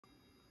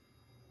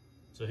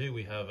So here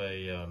we have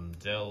a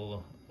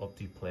Dell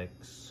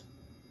Optiplex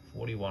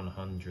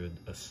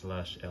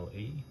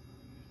 4100/LE.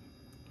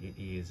 It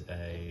is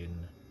an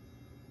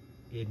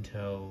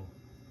Intel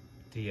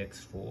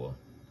DX4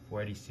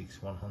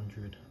 486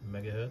 100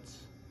 megahertz.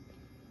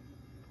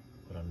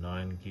 Got a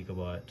 9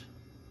 gigabyte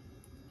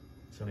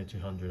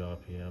 7200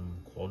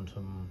 RPM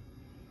quantum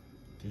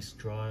disk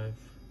drive.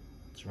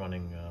 It's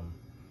running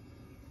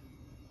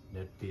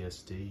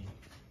NetBSD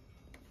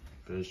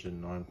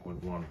version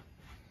 9.1.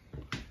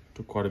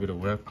 Took quite a bit of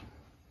work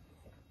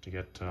to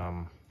get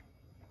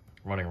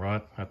running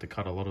right. I had to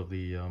cut a lot of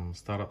the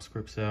startup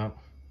scripts out,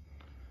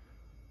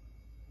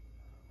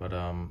 but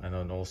and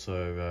then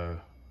also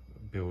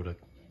build a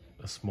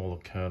smaller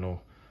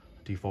kernel.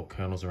 Default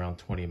kernel's around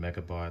 20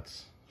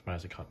 megabytes. I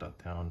managed to cut that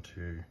down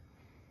to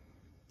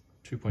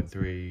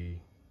 2.3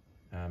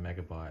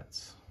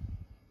 megabytes.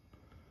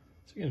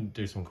 So you can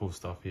do some cool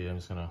stuff here. I'm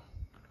just gonna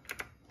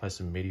play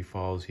some MIDI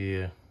files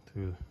here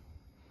to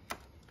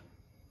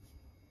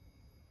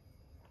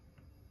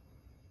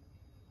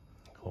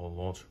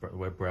launch the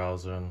web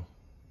browser and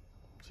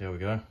see how we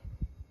go.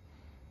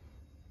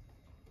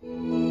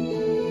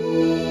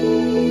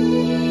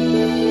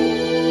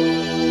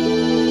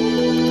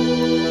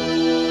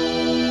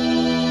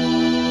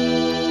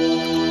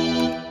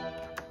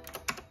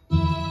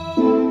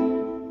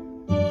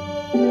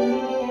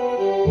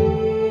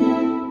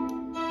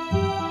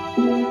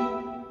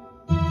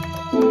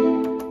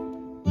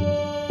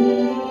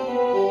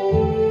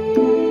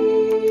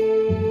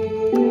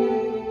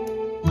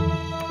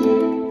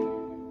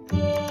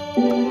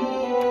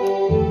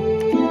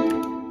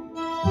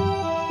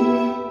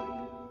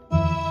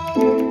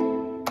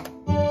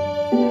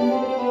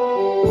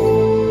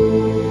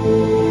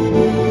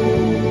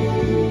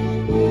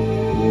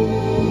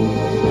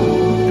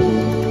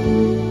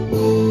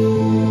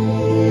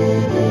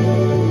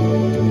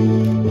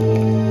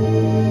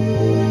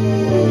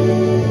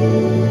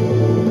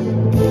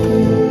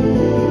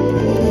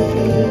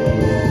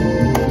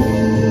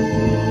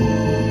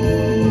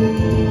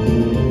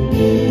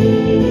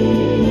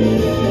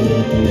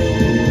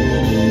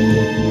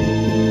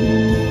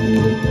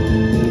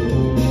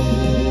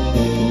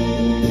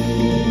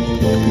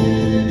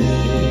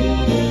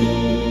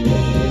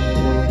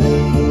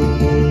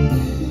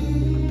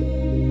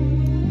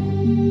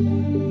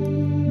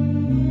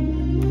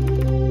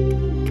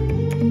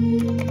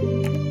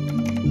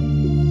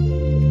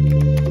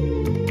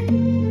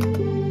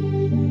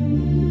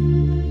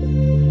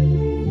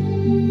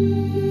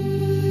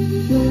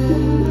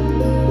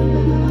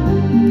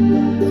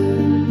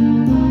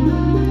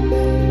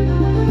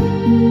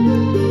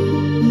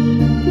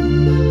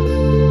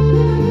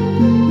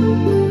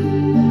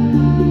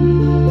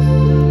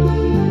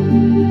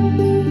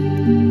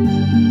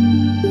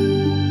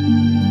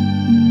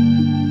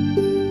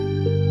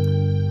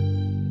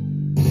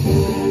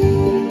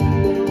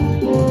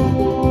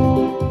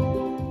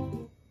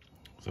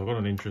 So I've got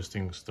an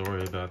interesting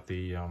story about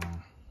the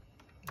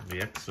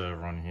X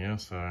server on here.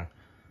 So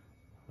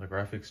the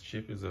graphics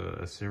chip is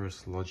a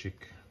Cirrus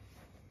Logic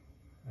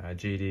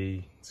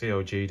CLGD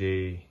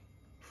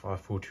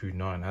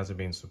 5429. Hasn't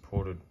been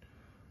supported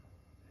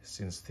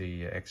since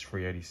the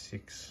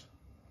XFree86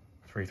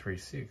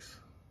 336.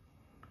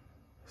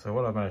 So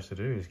what I managed to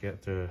do is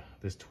get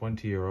this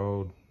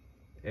 20-year-old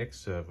X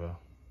server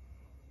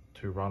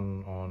to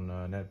run on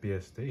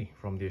NetBSD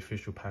from the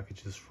official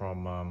packages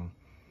from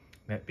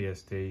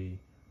NetBSD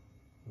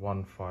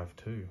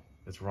 152.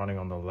 It's running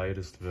on the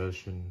latest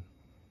version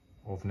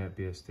of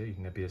NetBSD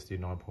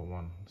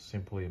 9.1.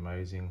 Simply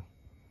amazing.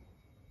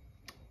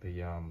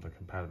 The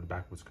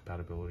backwards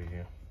compatibility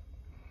here.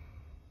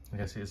 I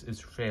guess it's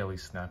fairly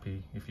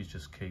snappy if you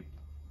just keep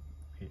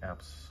the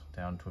apps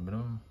down to a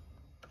minimum.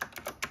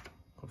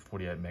 Got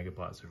 48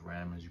 megabytes of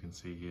RAM, as you can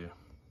see here.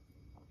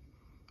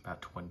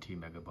 About 20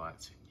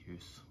 megabytes in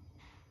use.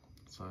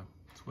 So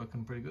it's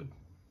working pretty good.